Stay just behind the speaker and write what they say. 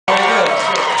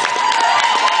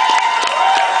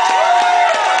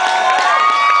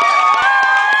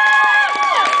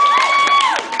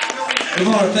We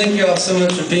want to thank you all so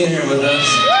much for being here with us. It's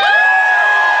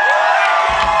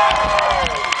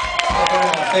one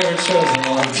of my favorite shows in a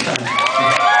long time.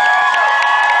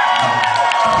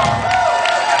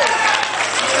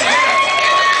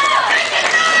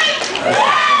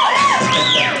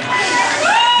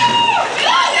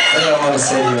 That's what I want to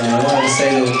say to you. I wanted to say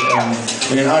that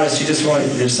when you're an artist, you just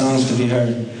want your songs to be heard.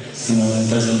 You know, it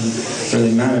doesn't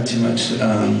really matter too much.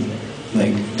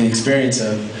 Like the experience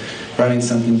of writing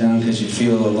something down because you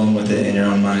feel alone with it in your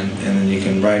own mind, and then you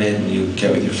can write it and you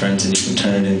get with your friends and you can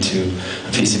turn it into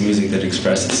a piece of music that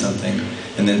expresses something,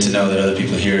 and then to know that other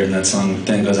people hear it and that song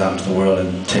then goes out into the world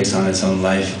and takes on its own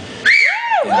life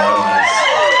in our lives.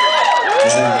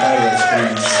 It's an incredible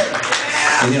experience.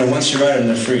 And you know, once you write them,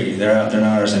 they're free. They're not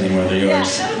ours anymore, they're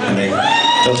yours. And they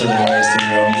filter their ways through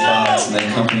your own thoughts, and they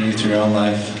accompany you through your own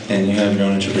life, and you have your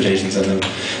own interpretations of them.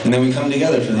 And then we come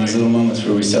together for these little moments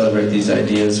where we celebrate these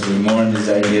ideas, or we mourn these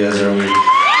ideas, or we get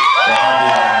happy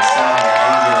about the song, or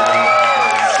angry.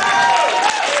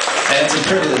 And it's a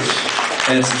privilege,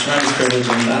 and it's a tremendous privilege,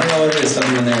 and I don't know what it is,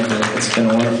 something in there, but it's been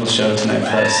a wonderful show tonight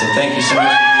for us. So thank you so much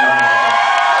for being here.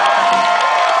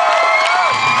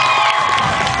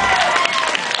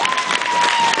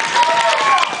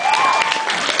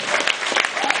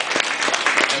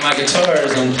 My guitar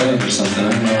is unplugged or something. I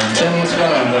don't know. Tim, what's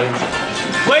going on, buddy?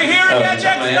 Wait here and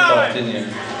get my amp off, didn't you?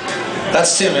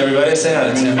 That's Tim, everybody. Say hi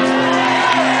to Tim.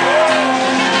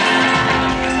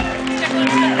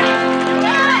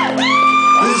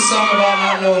 This is a song about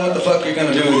not knowing what the fuck you're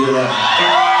gonna do with your life.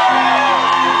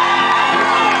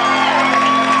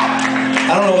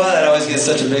 I don't know why that always gets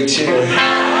such a big cheer.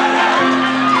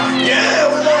 Yeah,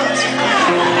 we're lost.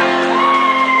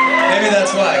 Maybe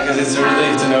that's why, because it's a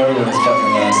relief to know everyone's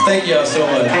fucking lost. Thank you all so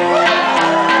much.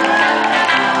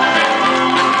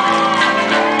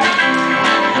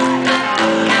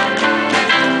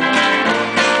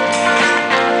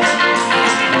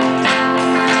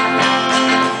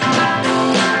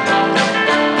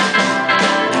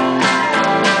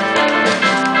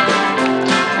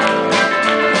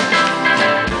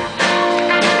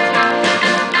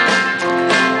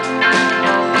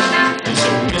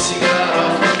 Missy got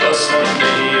off the bus one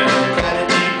day and a crowded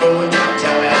deep going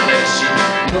downtown LA. She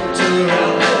looked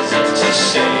around as if to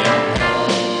say, I'm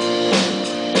home.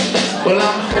 Well,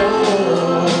 I'm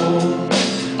home.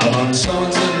 I'm on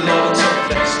someone's little lawn, some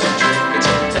place to drink and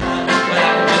some time when I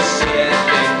can just sit and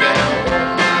think that I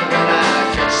won't mind when I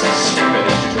catch the swing of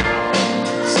these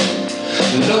drums.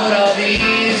 Lord, all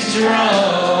these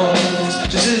drums,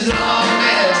 just as long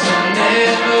as I'm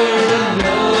never alone.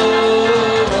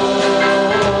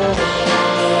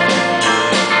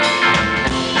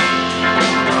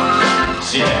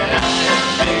 Yeah,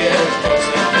 big as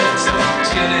porcelain face and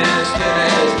skinny as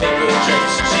paper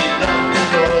drinks. She loved me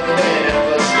more than they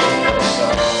ever seen her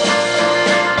song.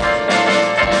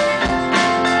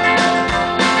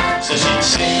 So she'd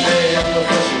sing there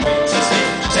before she went to sleep.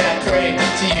 She'd say, I pray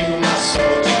to you, my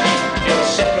soul, to keep your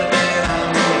shepherd, and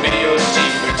I'm gonna be your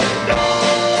sheep until dawn.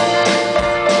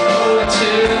 Oh,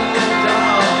 until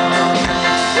dawn.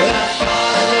 Well, I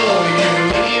follow you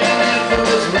even if it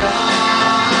was wrong.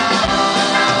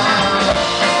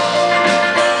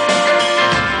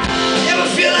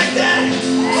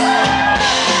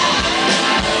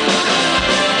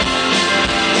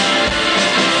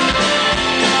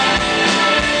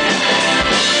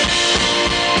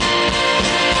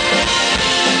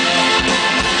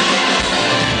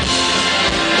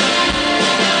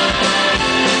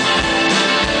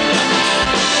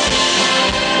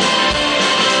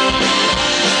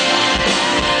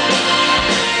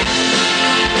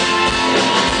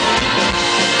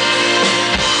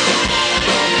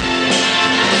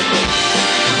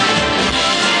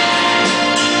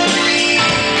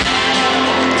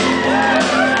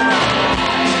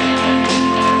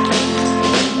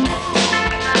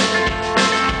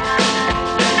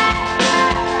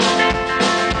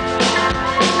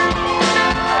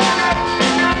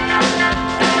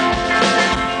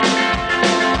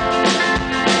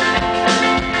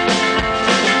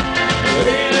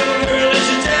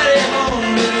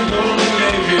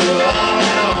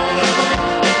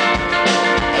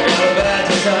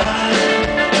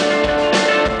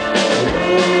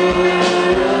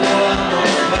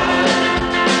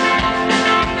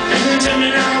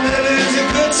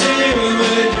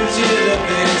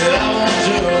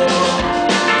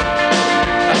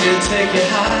 Take it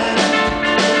high.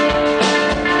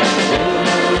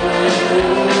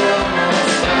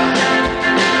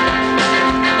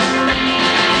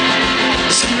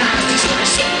 Some nights it's like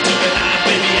something to the night,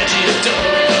 baby, as you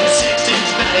adore. 6 inch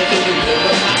body through the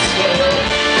middle of my skull.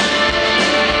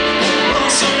 Oh,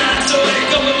 some nights I wake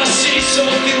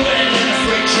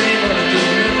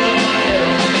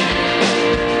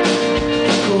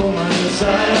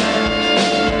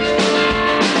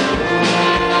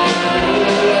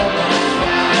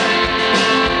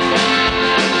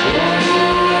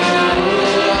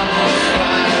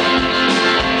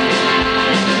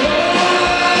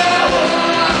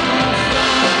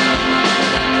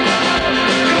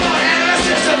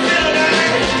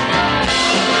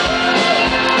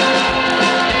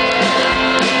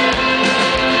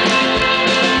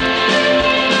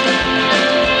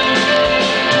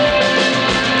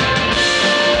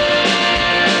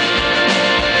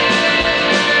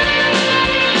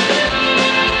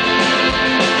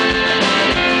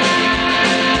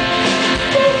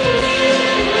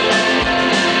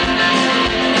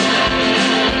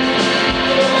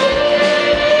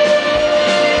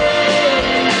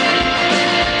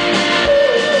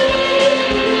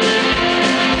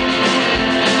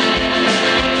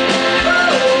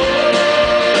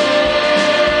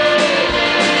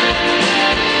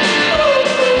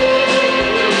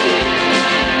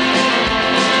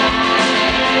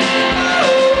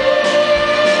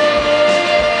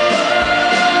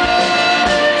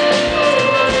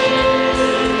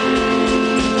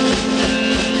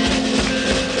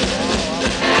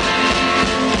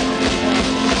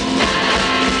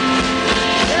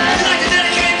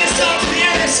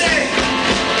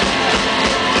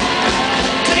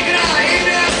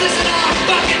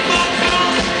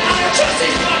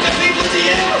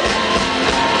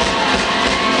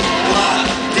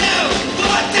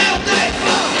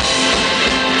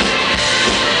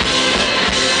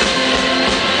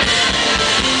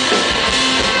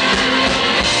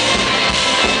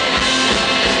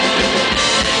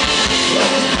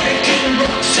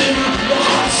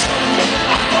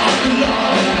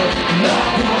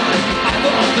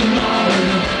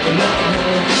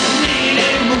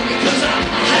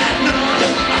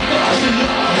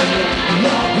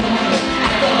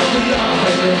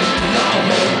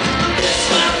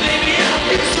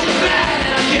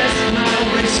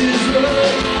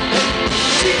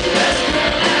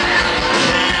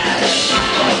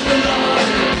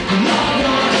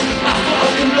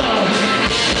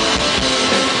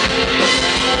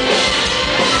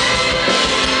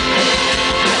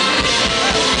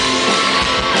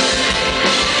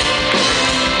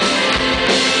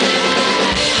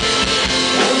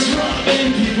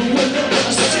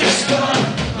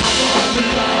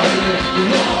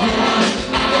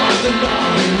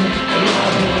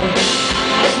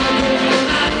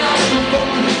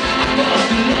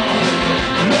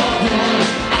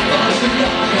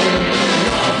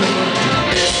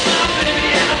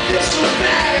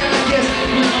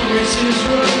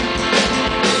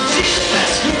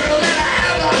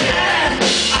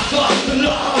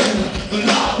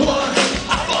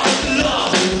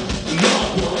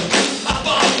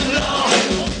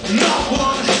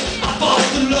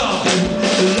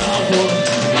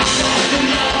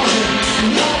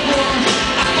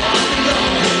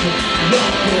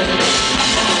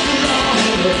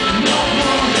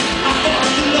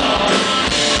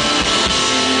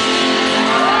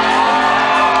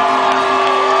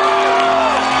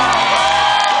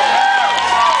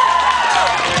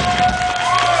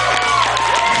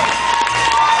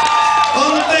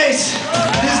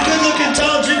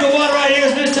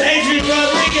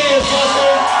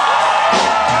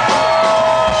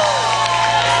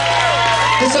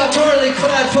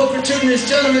This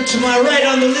gentleman to my right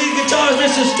on the lead guitar is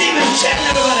Mr. Steven Chetton,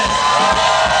 everybody.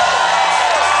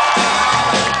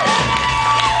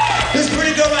 This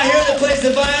pretty girl right here that plays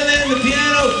the violin and the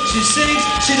piano, she sings,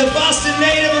 she's a Boston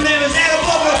native, her name is Anna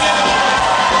Bobrook.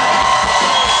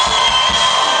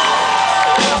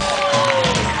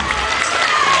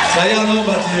 So y'all know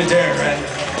about the new Darren, right?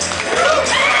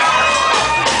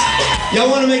 Y'all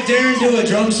want to make Darren do a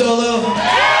drum solo?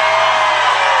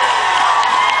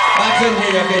 I couldn't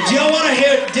hear you, okay. Do y'all want to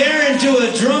hear Darren do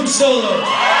a drum solo?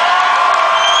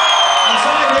 I'm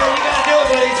sorry, Darren, you gotta do it,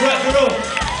 buddy. It's rock and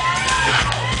roll.